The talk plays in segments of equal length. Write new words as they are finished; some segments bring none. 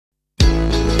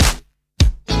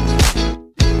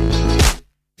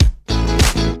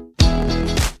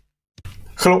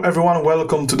Hello everyone,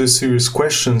 welcome to this series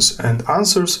questions and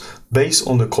answers based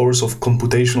on the course of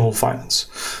Computational Finance.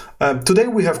 Today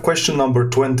we have question number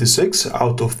 26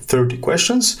 out of 30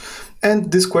 questions,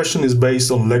 and this question is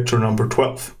based on lecture number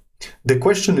 12. The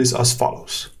question is as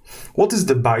follows. What is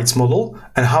the Bytes model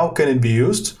and how can it be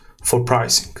used for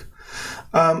pricing?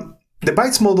 The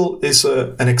Bytes model is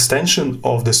an extension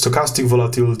of the stochastic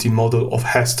volatility model of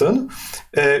Heston,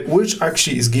 which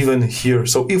actually is given here.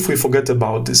 So if we forget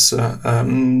about this,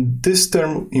 this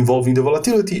term involving the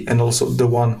volatility and also the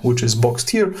one which is boxed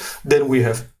here, then we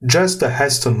have just the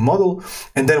Heston model,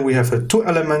 and then we have two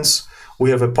elements.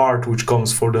 We have a part which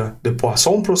comes for the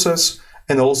Poisson process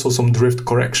and also some drift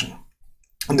correction.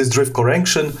 And this drift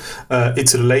correction,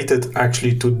 it's related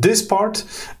actually to this part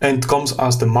and comes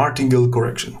as the martingale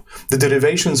correction. The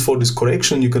derivations for this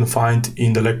correction you can find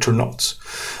in the lecture notes.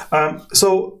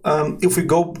 If we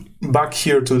go back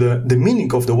here to the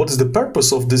meaning of what is the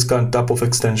purpose of this kind of type of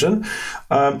extension,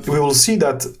 we will see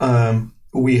that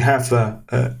we have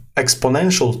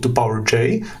exponential to power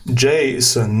j. J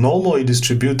is normally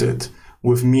distributed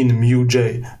with mean mu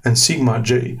j and sigma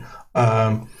j,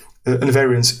 and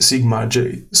variance sigma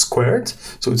j squared.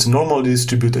 So it's normally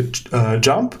distributed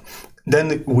jump.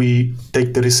 Then we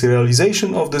take the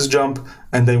serialization of this jump,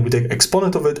 and then we take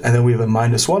exponent of it, and then we have a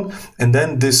 -1. And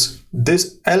then this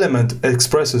element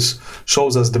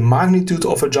shows us the magnitude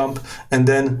of a jump, and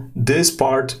then this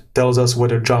part tells us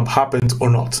whether jump happened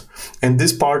or not. And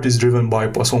this part is driven by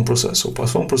Poisson process. So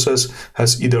Poisson process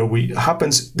has either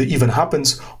the event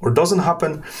happens or doesn't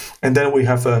happen, and then we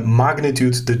have a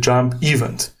magnitude, the jump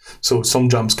event. So some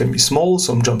jumps can be small,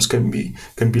 some jumps can be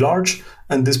large,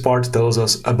 and this part tells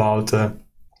us about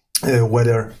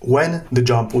when the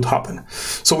jump would happen.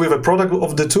 So we have a product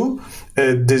of the two.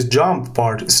 This jump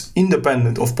part is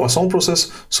independent of Poisson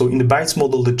process. So in the Bytes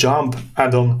model, the jump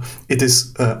add-on, it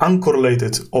is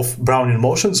uncorrelated of Brownian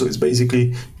motion. So it's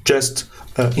basically just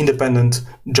independent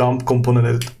jump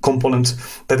component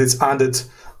that is added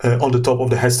on the top of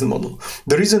the Heston model.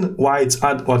 The reason why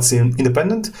what's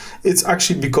independent, it's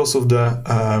actually because of the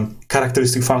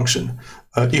characteristic function.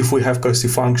 If we have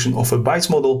characteristic function of a Bytes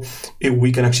model,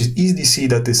 we can actually easily see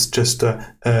that it's just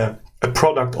a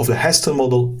product of the Heston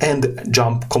model and the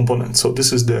jump component. So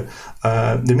this is the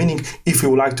meaning. If you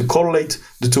would like to correlate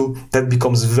the two, that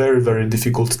becomes very, very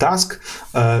difficult task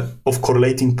of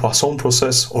correlating Poisson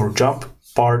process or jump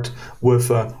part with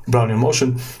Brownian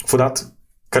motion. For that,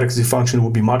 characteristic function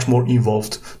will be much more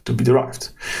involved to be derived.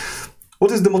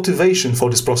 What is the motivation for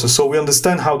this process? So we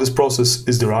understand how this process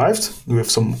is derived. We have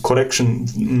some correction,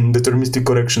 deterministic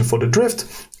correction for the drift,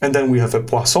 and then we have a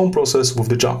Poisson process with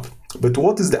the jump. But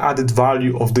what is the added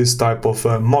value of this type of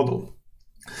model?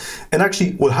 And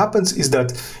actually what happens is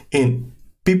that in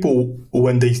people,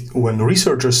 when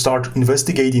researchers start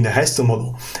investigating the Heston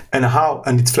model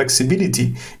and its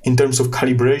flexibility in terms of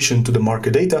calibration to the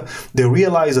market data, they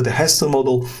realize that the Heston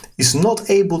model is not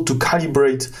able to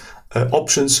calibrate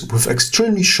options with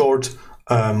extremely short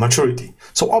maturity.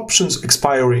 So options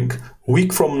expiring a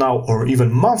week from now or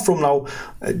even a month from now,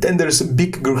 then there's a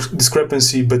big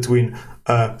discrepancy between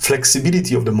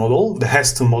flexibility of the model, the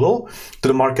Heston model, to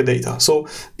the market data. So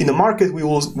in the market, we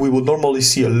will normally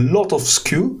see a lot of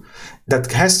skew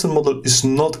that Heston model is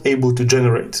not able to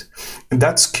generate. And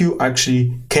that skew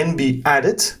actually can be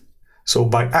added. So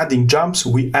by adding jumps,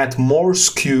 we add more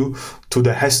skew to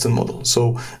the Heston model.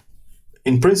 So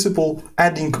in principle,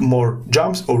 adding more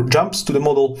jumps to the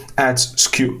model adds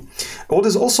skew. What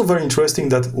is also very interesting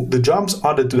that the jumps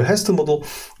added to the Heston model,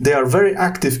 they are very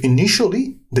active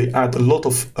initially. They add a lot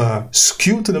of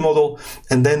skew to the model,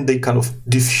 and then they kind of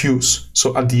diffuse.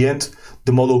 So at the end,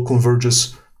 the model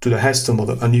converges to the Heston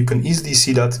model, and you can easily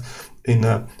see that in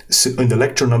the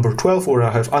lecture number 12, where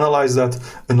I have analyzed that,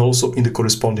 and also in the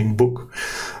corresponding book.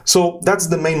 So that's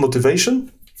the main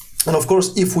motivation. And of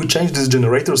course, if we change this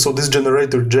generator, so this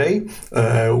generator J,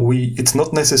 it's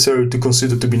not necessary to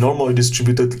consider to be normally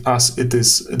distributed as it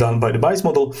is done by the Bytes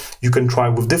model. You can try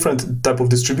with different type of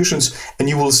distributions, and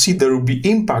you will see there will be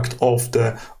impact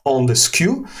on the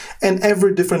skew, and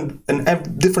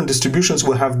different distributions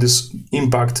will have this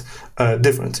impact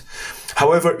different.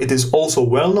 However, it is also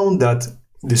well known that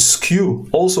the skew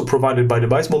also provided by the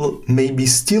Bytes model may be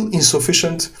still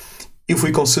insufficient if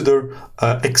we consider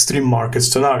extreme market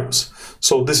scenarios.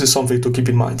 So this is something to keep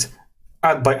in mind.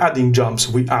 By adding jumps,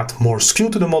 we add more skew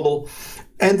to the model,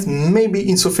 and maybe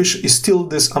insufficient is still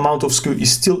this amount of skew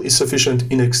is still insufficient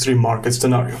in extreme market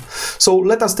scenario. So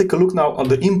let us take a look now on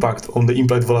the impact on the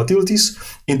implied volatilities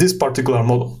in this particular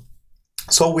model.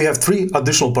 So we have three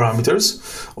additional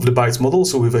parameters of the bytes model.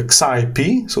 So we have a xi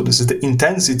p, so this is the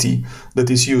intensity that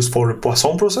is used for a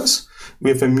Poisson process. We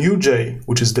have a mu j,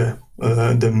 which is the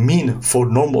mean for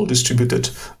normal distributed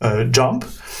jump,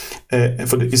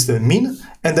 is the mean,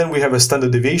 and then we have a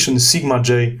standard deviation sigma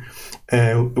j.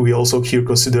 We also here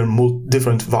consider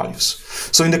different values.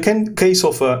 So in the case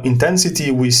of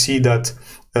intensity, we see that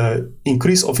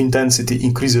increase of intensity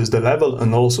increases the level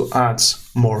and also adds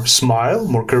more smile,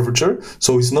 more curvature.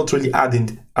 So it's not really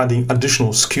adding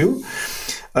additional skew.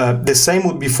 The same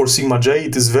would be for sigma j.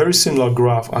 It is very similar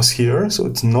graph as here. So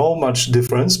it's no much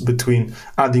difference between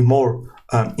adding more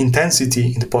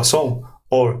intensity in the Poisson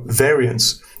or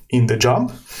variance in the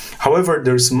jump. However,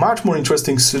 there's much more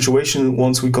interesting situation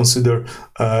once we consider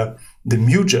the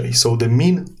mu j, so the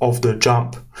mean of the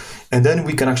jump. And then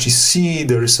we can actually see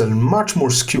there is a much more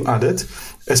skew added,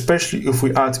 especially if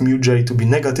we add mu j to be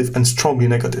negative and strongly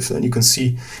negative. Then you can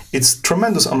see it's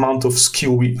tremendous amount of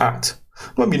skew we add.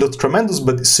 Maybe not tremendous,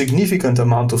 but significant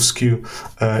amount of skew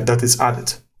that is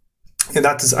added. And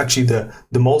that is actually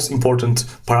the most important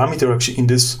parameter actually in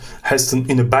this Heston,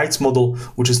 in the bytes model,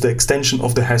 which is the extension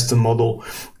of the Heston model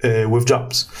with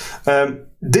jumps.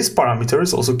 This parameter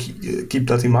is also, keep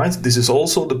that in mind, this is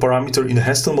also the parameter in the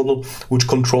Heston model which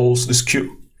controls the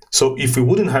skew. So if we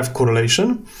wouldn't have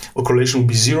correlation, or correlation would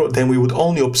be zero, then we would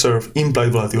only observe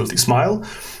implied volatility smile.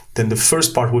 Then the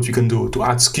first part what you can do to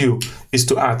add skew is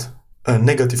to add a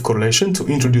negative correlation, to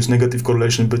introduce negative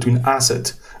correlation between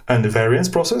asset and the variance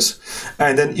process.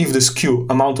 And then if the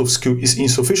amount of skew is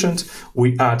insufficient,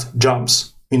 we add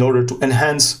jumps in order to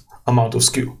enhance amount of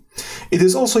skew. It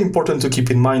is also important to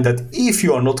keep in mind that if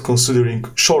you are not considering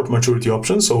short maturity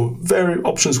options, so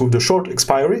options with the short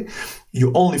expiry,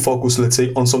 you only focus, let's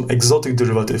say, on some exotic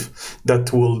derivative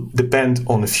that will depend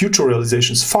on future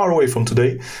realizations far away from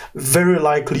today, very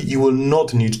likely you will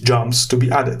not need jumps to be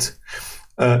added.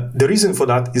 The reason for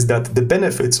that is that the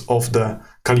benefits of the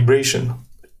calibration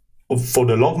for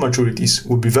the long maturities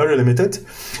will be very limited.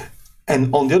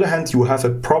 And on the other hand, you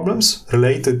have problems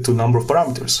related to number of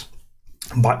parameters.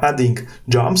 By adding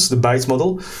jumps, the bytes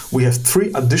model, we have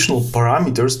three additional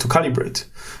parameters to calibrate.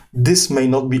 This may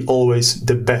not be always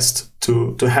the best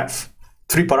to have.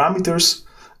 3 parameters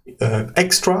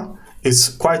extra is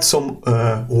quite some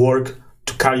work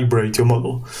to calibrate your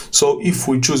model. So if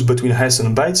we choose between Heston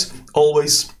and bytes,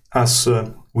 always, as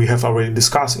we have already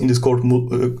discussed in this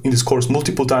course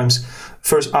multiple times,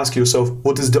 first ask yourself,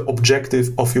 what is the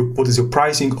objective of what is your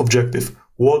pricing objective,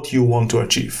 what you want to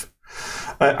achieve.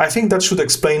 I think that should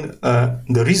explain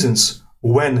the reasons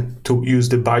when to use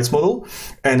the bytes model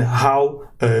and how,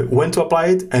 when to apply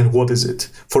it and what is it.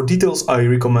 For details, I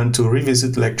recommend to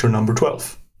revisit lecture number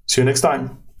 12. See you next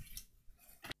time.